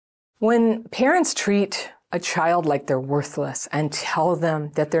When parents treat a child like they're worthless and tell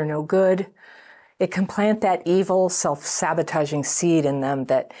them that they're no good, it can plant that evil, self-sabotaging seed in them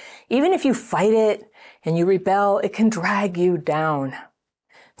that even if you fight it and you rebel, it can drag you down.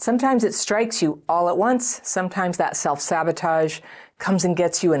 Sometimes it strikes you all at once. Sometimes that self-sabotage comes and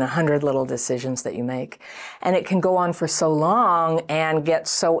gets you in 100 little decisions that you make. And it can go on for so long and get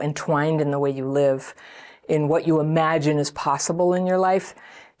so entwined in the way you live, in what you imagine is possible in your life,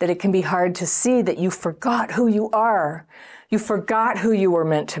 that it can be hard to see that you forgot who you are. You forgot who you were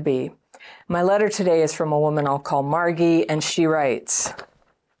meant to be. My letter today is from a woman I'll call Margie, and she writes,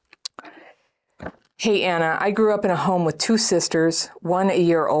 "Hey Anna, I grew up in a home with two sisters, one a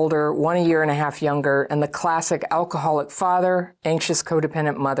year older, one a year and a half younger, and the classic alcoholic father, anxious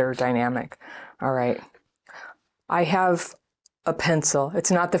codependent mother dynamic." All right. I have a pencil.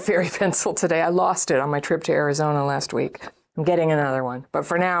 It's not the fairy pencil today. I lost it on my trip to Arizona last week. I'm getting another one, but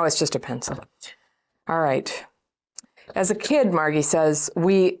for now it's just a pencil. All right. As a kid, Margie says,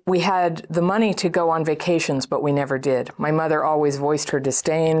 we had the money to go on vacations, but we never did. My mother always voiced her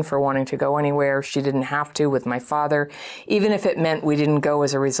disdain for wanting to go anywhere. She didn't have to with my father, even if it meant we didn't go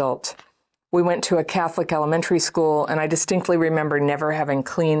as a result. We went to a Catholic elementary school, and I distinctly remember never having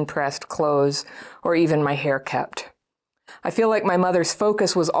clean pressed clothes or even my hair kept. I feel like my mother's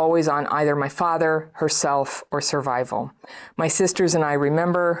focus was always on either my father, herself, or survival. My sisters and I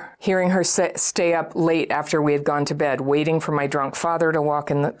remember hearing her stay up late after we had gone to bed, waiting for my drunk father to walk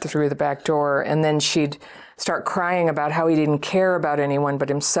in through the back door, and then she'd start crying about how he didn't care about anyone but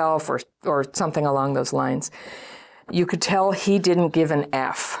himself, or something along those lines. You could tell he didn't give an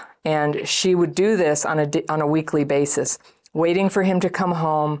F, and she would do this on a weekly basis, waiting for him to come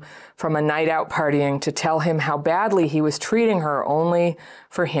home from a night out partying to tell him how badly he was treating her, only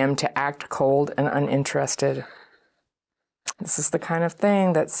for him to act cold and uninterested. This is the kind of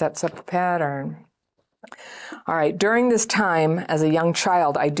thing that sets up a pattern. All right, during this time, as a young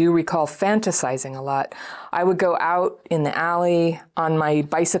child, I do recall fantasizing a lot. I would go out in the alley on my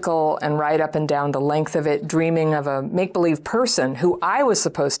bicycle and ride up and down the length of it, dreaming of a make-believe person who I was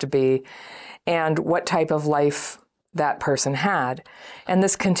supposed to be and what type of life that person had. And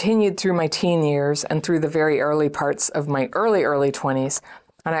this continued through my teen years and through the very early parts of my early 20s.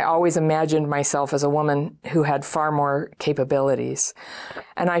 And I always imagined myself as a woman who had far more capabilities.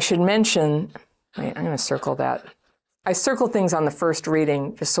 And I should mention, I'm going to circle that. I circle things on the first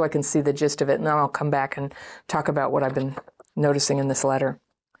reading just so I can see the gist of it, and then I'll come back and talk about what I've been noticing in this letter.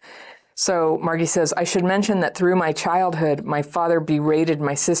 So Margie says, "I should mention that through my childhood, my father berated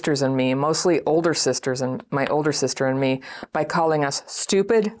my sisters and me, mostly older sisters and my older sister and me, by calling us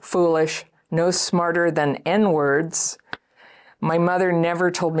stupid, foolish, no smarter than N-words. My mother never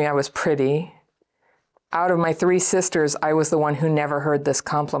told me I was pretty. Out of my three sisters, I was the one who never heard this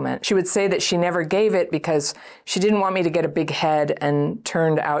compliment. She would say that she never gave it because she didn't want me to get a big head and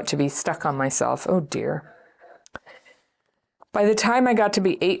turned out to be stuck on myself." Oh dear. By the time I got to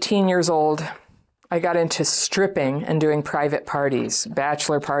be 18 years old, I got into stripping and doing private parties,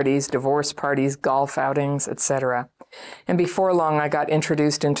 bachelor parties, divorce parties, golf outings, etc. And before long, I got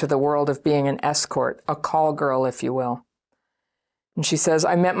introduced into the world of being an escort, a call girl, if you will. And she says,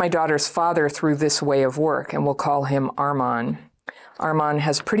 "I met my daughter's father through this way of work, and we'll call him Armand. Armand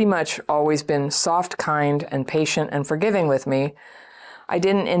has pretty much always been soft, kind, and patient and forgiving with me. I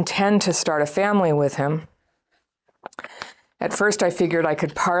didn't intend to start a family with him. At first, I figured I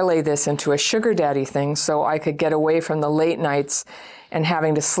could parlay this into a sugar daddy thing so I could get away from the late nights and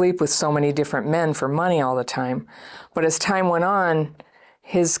having to sleep with so many different men for money all the time. But as time went on,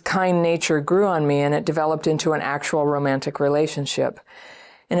 his kind nature grew on me and it developed into an actual romantic relationship.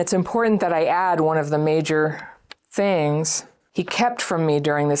 And it's important that I add one of the major things he kept from me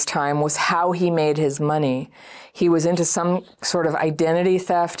during this time was how he made his money. He was into some sort of identity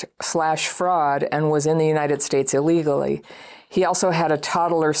theft / fraud and was in the United States illegally. He also had a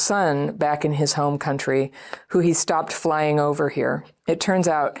toddler son back in his home country who he stopped flying over here. It turns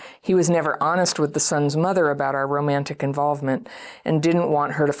out he was never honest with the son's mother about our romantic involvement and didn't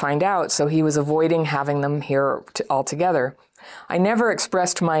want her to find out, so he was avoiding having them here altogether. I never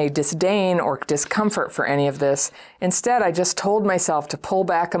expressed my disdain or discomfort for any of this. Instead, I just told myself to pull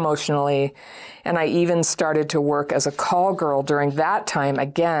back emotionally, and I even started to work as a call girl during that time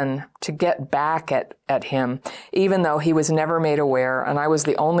again to get back at him, even though he was never made aware and I was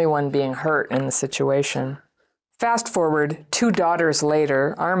the only one being hurt in the situation. Fast forward 2 daughters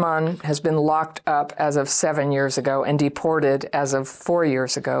later, Arman has been locked up as of 7 years ago and deported as of 4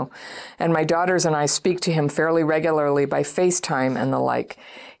 years ago. And my daughters and I speak to him fairly regularly by FaceTime and the like.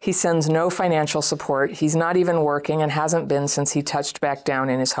 He sends no financial support. He's not even working and hasn't been since he touched back down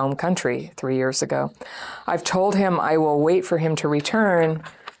in his home country 3 years ago. I've told him I will wait for him to return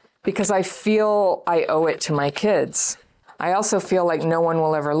because I feel I owe it to my kids. I also feel like no one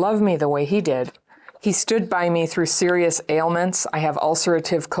will ever love me the way he did. He stood by me through serious ailments. I have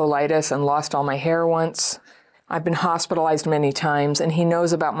ulcerative colitis and lost all my hair once. I've been hospitalized many times, and he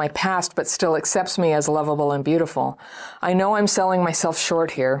knows about my past but still accepts me as lovable and beautiful. I know I'm selling myself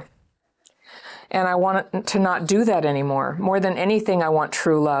short here, and I want to not do that anymore. More than anything, I want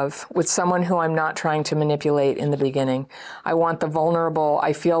true love with someone who I'm not trying to manipulate in the beginning. I want the vulnerable.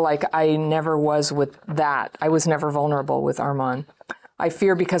 I feel like I never was with that. I was never vulnerable with Arman. I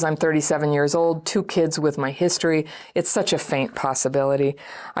fear because I'm 37 years old, 2 kids with my history, it's such a faint possibility.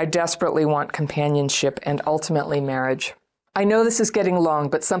 I desperately want companionship and ultimately marriage. I know this is getting long,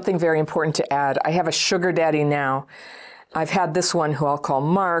 but something very important to add. I have a sugar daddy now. I've had this one who I'll call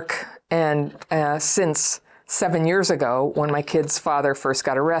Mark, and since 7 years ago when my kid's father first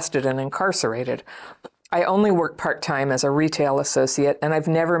got arrested and incarcerated. I only work part-time as a retail associate, and I've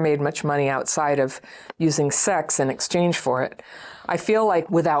never made much money outside of using sex in exchange for it. I feel like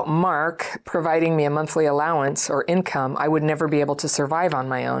without Mark providing me a monthly allowance or income, I would never be able to survive on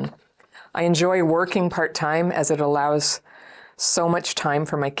my own. I enjoy working part-time as it allows so much time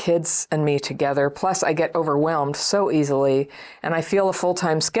for my kids and me together. Plus, I get overwhelmed so easily, and I feel a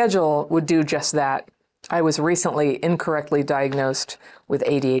full-time schedule would do just that. I was recently incorrectly diagnosed with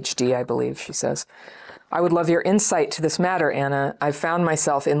ADHD, I believe, she says. I would love your insight to this matter, Anna. I've found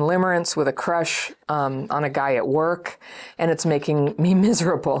myself in limerence with a crush on a guy at work, and it's making me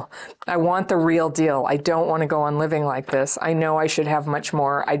miserable. I want the real deal. I don't want to go on living like this. I know I should have much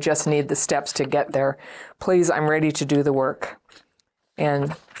more. I just need the steps to get there. Please, I'm ready to do the work.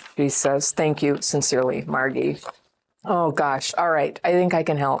 And she says, thank you, sincerely, Margie. Oh, gosh. All right. I think I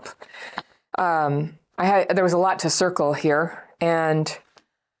can help. There was a lot to circle here, and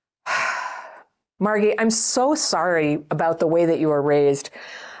Margie, I'm so sorry about the way that you were raised.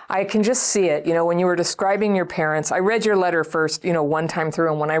 I can just see it. You know, when you were describing your parents, I read your letter first, one time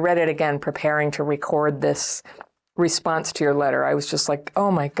through, and when I read it again, preparing to record this response to your letter, I was just like, oh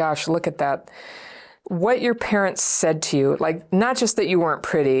my gosh, look at that. What your parents said to you, like, not just that you weren't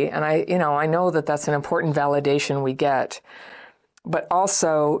pretty, and I know that that's an important validation we get, but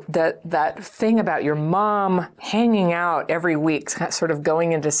also that thing about your mom hanging out every week, sort of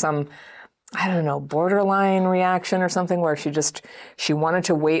going into some, I don't know, borderline reaction or something where she wanted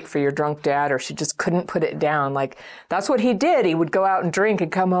to wait for your drunk dad, or she just couldn't put it down. Like, that's what he did. He would go out and drink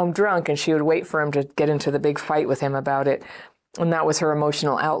and come home drunk, and she would wait for him to get into the big fight with him about it. And that was her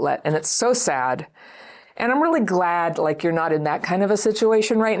emotional outlet. And it's so sad. And I'm really glad, like, you're not in that kind of a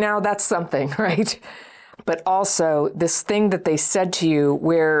situation right now. That's something, right? But also this thing that they said to you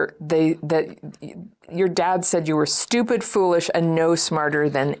where your dad said you were stupid, foolish, and no smarter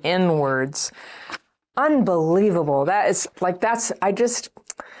than N-words. Unbelievable. I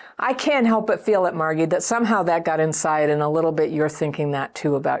can't help but feel it, Margie, that somehow that got inside, and a little bit you're thinking that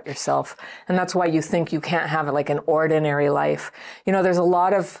too about yourself. And that's why you think you can't have like an ordinary life.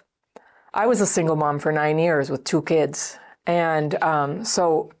 I was a single mom for 9 years with 2 kids. And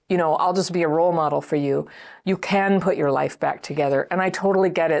so I'll just be a role model for you. You can put your life back together. And I totally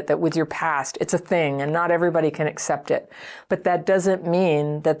get it that with your past, it's a thing and not everybody can accept it. But that doesn't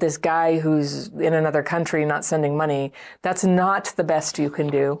mean that this guy who's in another country not sending money, that's not the best you can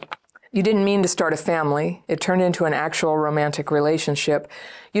do. You didn't mean to start a family. It turned into an actual romantic relationship.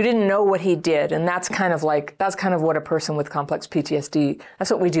 You didn't know what he did. And that's kind of what a person with complex PTSD,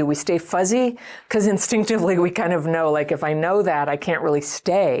 that's what we do. We stay fuzzy because instinctively we kind of know, like, if I know that, I can't really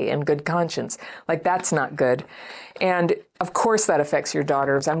stay in good conscience. Like, that's not good. And of course that affects your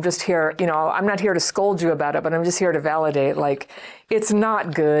daughters. I'm just here, I'm not here to scold you about it, but I'm just here to validate, like, it's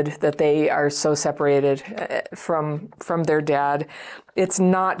not good that they are so separated from their dad. It's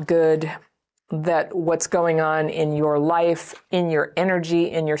not good that what's going on in your life, in your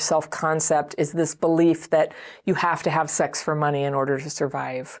energy, in your self-concept is this belief that you have to have sex for money in order to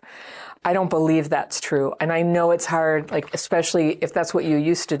survive. I don't believe that's true. And I know it's hard, like, especially if that's what you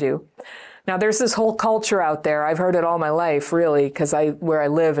used to do. Now, there's this whole culture out there. I've heard it all my life, really, because where I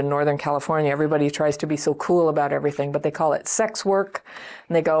live in Northern California, everybody tries to be so cool about everything, but they call it sex work.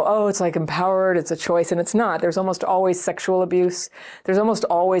 And they go, oh, it's like empowered, it's a choice, and it's not. There's almost always sexual abuse. There's almost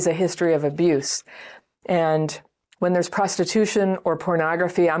always a history of abuse. And when there's prostitution or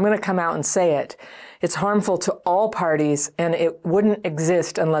pornography, I'm going to come out and say it. It's harmful to all parties, and it wouldn't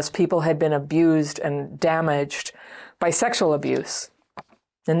exist unless people had been abused and damaged by sexual abuse.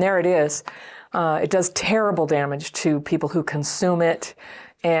 And there it is. It does terrible damage to people who consume it.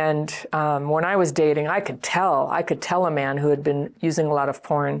 And when I was dating, I could tell a man who had been using a lot of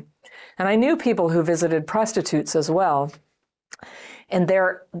porn. And I knew people who visited prostitutes as well. And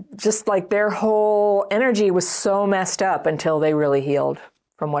their whole energy was so messed up until they really healed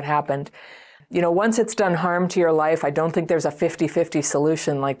from what happened. You know, once it's done harm to your life, I don't think there's a 50-50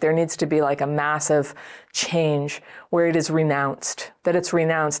 solution. Like, there needs to be like a massive change where it is renounced, that it's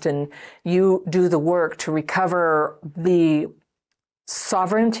renounced, and you do the work to recover the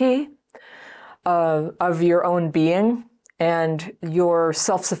sovereignty of your own being and your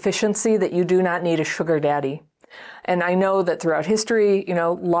self-sufficiency, that you do not need a sugar daddy. And I know that throughout history, you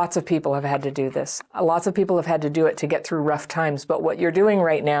know, lots of people have had to do this. Lots of people have had to do it to get through rough times. But what you're doing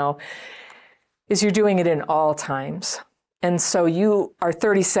right now is you're doing it in all times. And so you are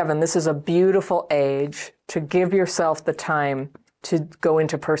 37. This is a beautiful age to give yourself the time to go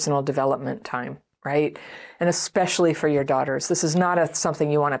into personal development time, right? And especially for your daughters. This is not something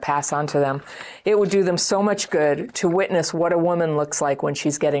you want to pass on to them. It would do them so much good to witness what a woman looks like when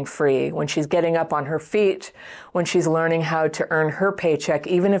she's getting free, when she's getting up on her feet, when she's learning how to earn her paycheck,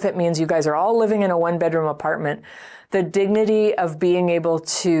 even if it means you guys are all living in a one-bedroom apartment. The dignity of being able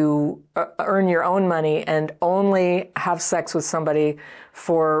to earn your own money and only have sex with somebody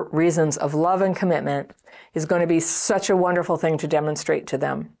for reasons of love and commitment is going to be such a wonderful thing to demonstrate to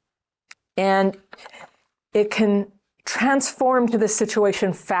them. And it can transform to this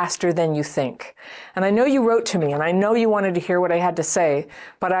situation faster than you think. And I know you wrote to me, and I know you wanted to hear what I had to say,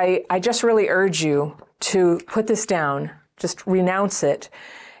 but I just really urge you to put this down, just renounce it.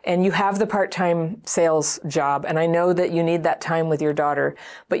 And you have the part-time sales job, and I know that you need that time with your daughter,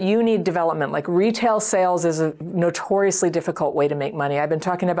 but you need development. Like, retail sales is a notoriously difficult way to make money. I've been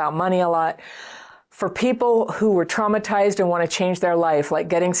talking about money a lot. For people who were traumatized and want to change their life, like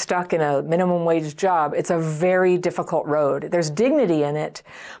getting stuck in a minimum wage job, it's a very difficult road. There's dignity in it,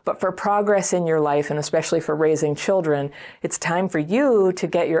 but for progress in your life, and especially for raising children, it's time for you to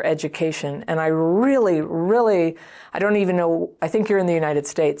get your education. And I really, I don't even know, I think you're in the United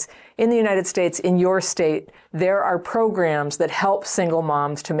States. In the United States, in your state, there are programs that help single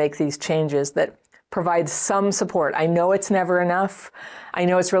moms to make these changes, that provide some support. I know it's never enough. I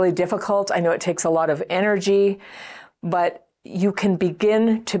know it's really difficult. I know it takes a lot of energy, but you can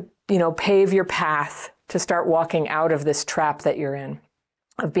begin to, pave your path to start walking out of this trap that you're in,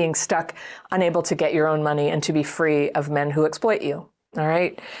 of being stuck, unable to get your own money, and to be free of men who exploit you. All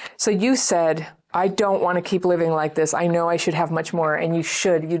right. So you said, I don't want to keep living like this. I know I should have much more, and you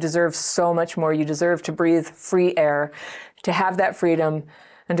should. You deserve so much more. You deserve to breathe free air, to have that freedom,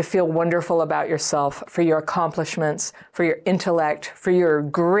 and to feel wonderful about yourself, for your accomplishments, for your intellect, for your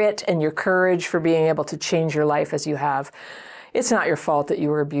grit and your courage, for being able to change your life as you have. It's not your fault that you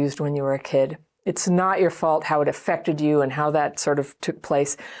were abused when you were a kid. It's not your fault how it affected you and how that sort of took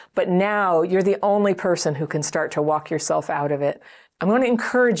place. But now you're the only person who can start to walk yourself out of it. I'm going to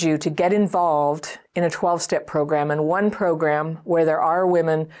encourage you to get involved in a 12-step program. And one program where there are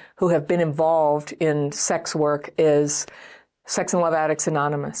women who have been involved in sex work is Sex and Love Addicts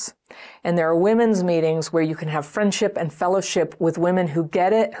Anonymous. And there are women's meetings where you can have friendship and fellowship with women who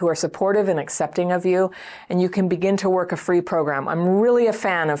get it, who are supportive and accepting of you, and you can begin to work a free program. I'm really a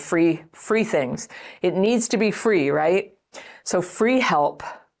fan of free things. It needs to be free, right? So free help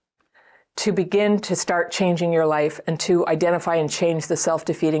to begin to start changing your life and to identify and change the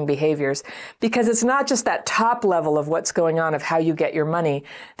self-defeating behaviors. Because it's not just that top level of what's going on, of how you get your money.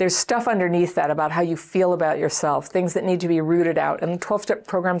 There's stuff underneath that about how you feel about yourself, things that need to be rooted out. And the 12-step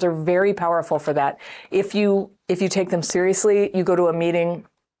programs are very powerful for that. If you take them seriously, you go to a meeting.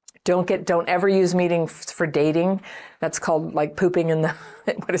 Don't ever use meetings for dating. That's called like pooping in the,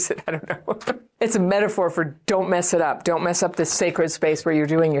 what is it? I don't know. It's a metaphor for don't mess it up. Don't mess up this sacred space where you're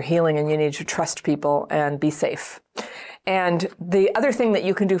doing your healing, and you need to trust people and be safe. And the other thing that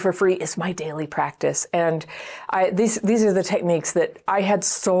you can do for free is my daily practice. And these are the techniques that I had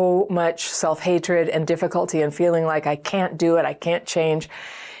so much self-hatred and difficulty and feeling like I can't do it, I can't change.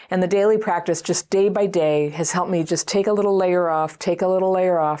 And the daily practice, just day by day, has helped me just take a little layer off, take a little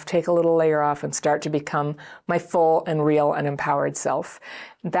layer off, take a little layer off, and start to become my full and real and empowered self.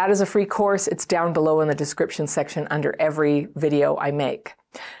 That is a free course. It's down below in the description section under every video I make.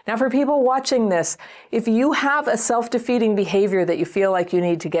 Now, for people watching this, if you have a self-defeating behavior that you feel like you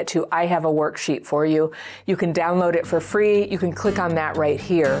need to get to, I have a worksheet for you. You can download it for free. You can click on that right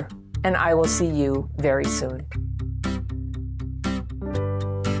here, and I will see you very soon.